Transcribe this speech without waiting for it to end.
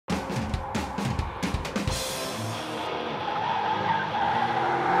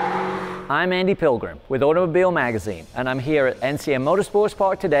I'm Andy Pilgrim with Automobile Magazine, and I'm here at NCM Motorsports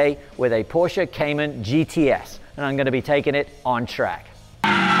Park today with a Porsche Cayman GTS, and I'm going to be taking it on track.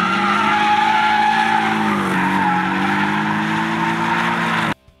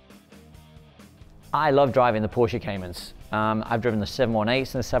 I love driving the Porsche Caymans. I've driven the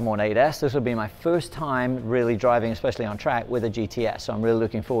 718s and the 718S. This will be my first time really driving, especially on track, with a GTS, so I'm really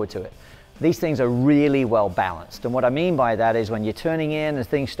looking forward to it. These things are really well balanced, and what I mean by that is when you're turning in and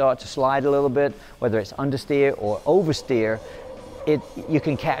things start to slide a little bit, whether it's understeer or oversteer, you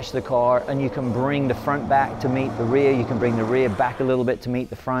can catch the car and you can bring the front back to meet the rear, you can bring the rear back a little bit to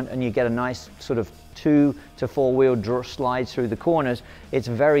meet the front, and you get a nice sort of 2 to 4 wheel slide through the corners. It's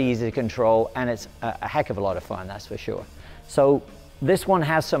very easy to control, and it's a heck of a lot of fun, that's for sure. So this one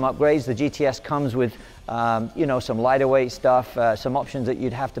has some upgrades. The GTS comes with you know, some lighter weight stuff, some options that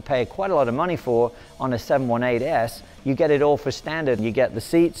you'd have to pay quite a lot of money for on a 718S. You get it all for standard. You get the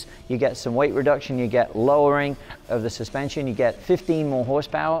seats, you get some weight reduction, you get lowering of the suspension, you get 15 more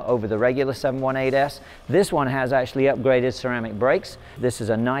horsepower over the regular 718S. This one has actually upgraded ceramic brakes. This is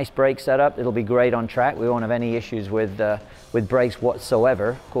a nice brake setup. It'll be great on track. We won't have any issues with brakes whatsoever.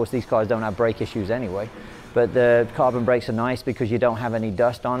 Of course, these cars don't have brake issues anyway. But the carbon brakes are nice because you don't have any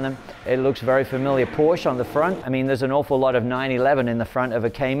dust on them. It looks very familiar Porsche on the front. I mean, there's an awful lot of 911 in the front of a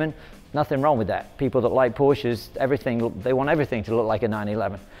Cayman. Nothing wrong with that. People that like Porsches, they want everything to look like a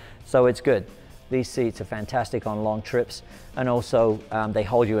 911. So it's good. These seats are fantastic on long trips, and also they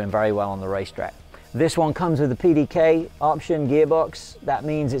hold you in very well on the racetrack. This one comes with a PDK option gearbox. That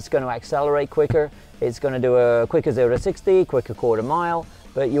means it's going to accelerate quicker. It's going to do a quicker 0 to 60, quicker quarter mile,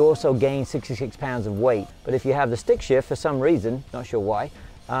 but you also gain 66 pounds of weight. But if you have the stick shift for some reason, not sure why,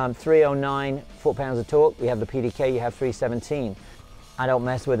 309 foot-pounds of torque. We have the PDK, you have 317. I don't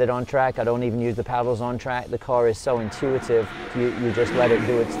mess with it on track. I don't even use the paddles on track. The car is so intuitive. You just let it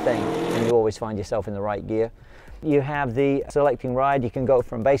do its thing, and you always find yourself in the right gear. You have the selecting ride. You can go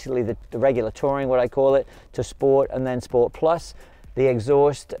from basically the regular touring, what I call it, to sport and then sport plus. The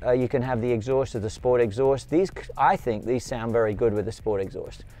exhaust, you can have the exhaust of the sport exhaust. I think these sound very good with the sport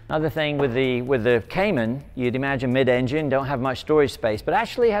exhaust. Another thing with the Cayman, you'd imagine mid-engine, don't have much storage space, but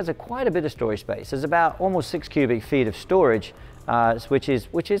actually has quite a bit of storage space. There's about almost 6 cubic feet of storage, which is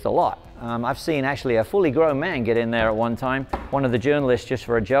a lot. I've seen actually a fully grown man get in there at one time. One of the journalists, just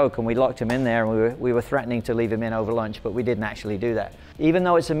for a joke, and we locked him in there, and we were threatening to leave him in over lunch, but we didn't actually do that. Even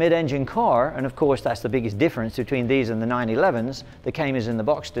though it's a mid-engine car, and of course that's the biggest difference between these and the 911s, the Caymans and the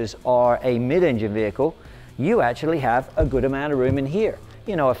Boxsters are a mid-engine vehicle, you actually have a good amount of room in here.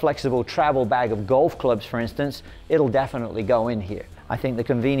 You know, a flexible travel bag of golf clubs, for instance, it'll definitely go in here. I think the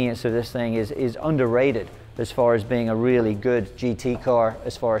convenience of this thing is underrated as far as being a really good GT car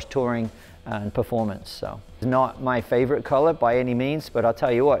as far as touring and performance. So it's not my favorite color by any means, but I'll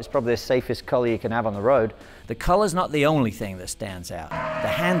tell you what, it's probably the safest color you can have on the road. The color's not the only thing that stands out. The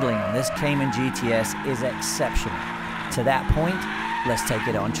handling on this Cayman GTS is exceptional. To that point, let's take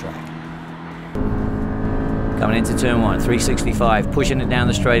it on track. Coming into turn 1, 365, pushing it down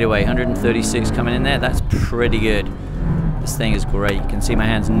the straightaway, 136 coming in there. That's pretty good. This thing is great. You can see my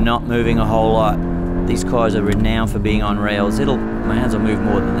hands not moving a whole lot. These cars are renowned for being on rails. My hands will move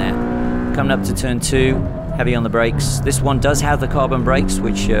more than that. Coming up to turn 2, heavy on the brakes. This one does have the carbon brakes,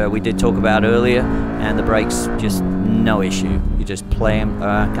 which we did talk about earlier, and the brakes, just no issue. You just play them.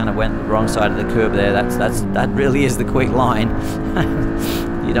 Kind of went the wrong side of the curb there. That really is the quick line.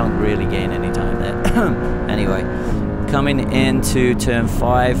 You don't really gain any time there. Anyway, coming into turn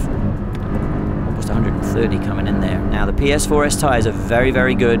 5, almost 130 coming in there. Now the PS4S tires are very,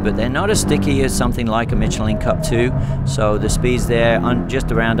 very good, but they're not as sticky as something like a Michelin Cup 2. So the speeds there,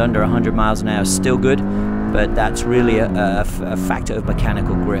 just around under 100 miles an hour, is still good. But that's really a factor of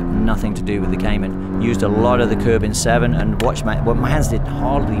mechanical grip, nothing to do with the Cayman. Used a lot of the curb in 7, and watch my hands did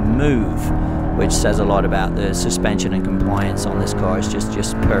hardly move, which says a lot about the suspension and compliance on this car. It's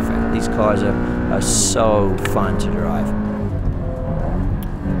just perfect. These cars are so fun to drive.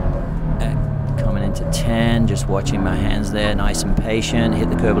 Coming into 10, just watching my hands there, nice and patient. Hit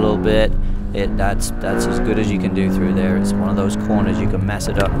the curb a little bit. That's as good as you can do through there. It's one of those corners you can mess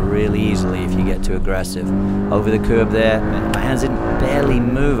it up really easily if you get too aggressive. Over the curb there, my hands didn't barely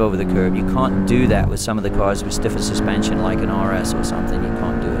move over the curb. You can't do that with some of the cars with stiffer suspension like an RS or something. You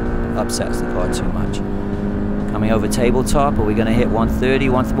can't do it. It upsets the car too much. Coming over tabletop, are we going to hit 130?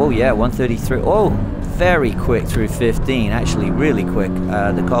 Oh yeah, 133. Oh, very quick through 15, actually really quick.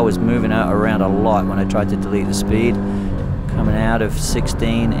 The car was moving around a lot when I tried to delete the speed. Coming out of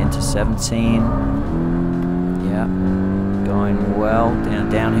 16 into 17. Yeah, going well.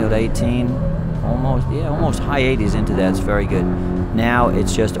 Downhill to 18. almost high 80s into that. It's very good. Now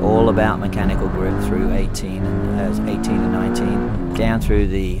it's just all about mechanical grip through 18 and 19, down through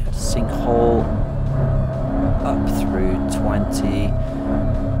the sinkhole, up through 20.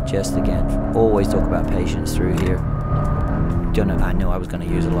 Just again, always talk about patience through here. I knew I was going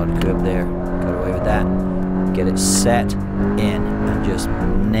to use a lot of curb there. Got away with that. Get it set in and just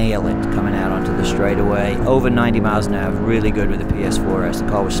nail it coming out onto the straightaway. Over 90 miles an hour, really good with the PS4S. The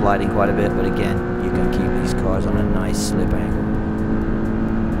car was sliding quite a bit, but again, you can keep these cars on a nice slip angle.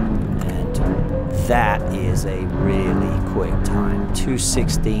 And that is a really quick time.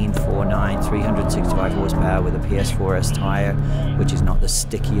 2:16.49, 365 horsepower with a PS4S tire, which is not the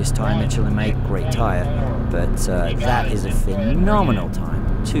stickiest tire Michelin make. Great tire, but that is a phenomenal time.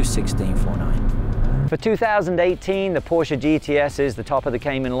 2:16.49. For 2018, the Porsche GTS is the top of the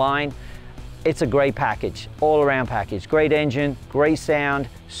Cayman line. It's a great package, all-around package. Great engine, great sound,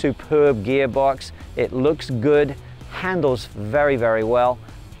 superb gearbox. It looks good, handles very, very well.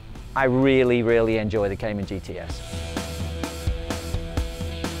 I really, really enjoy the Cayman GTS.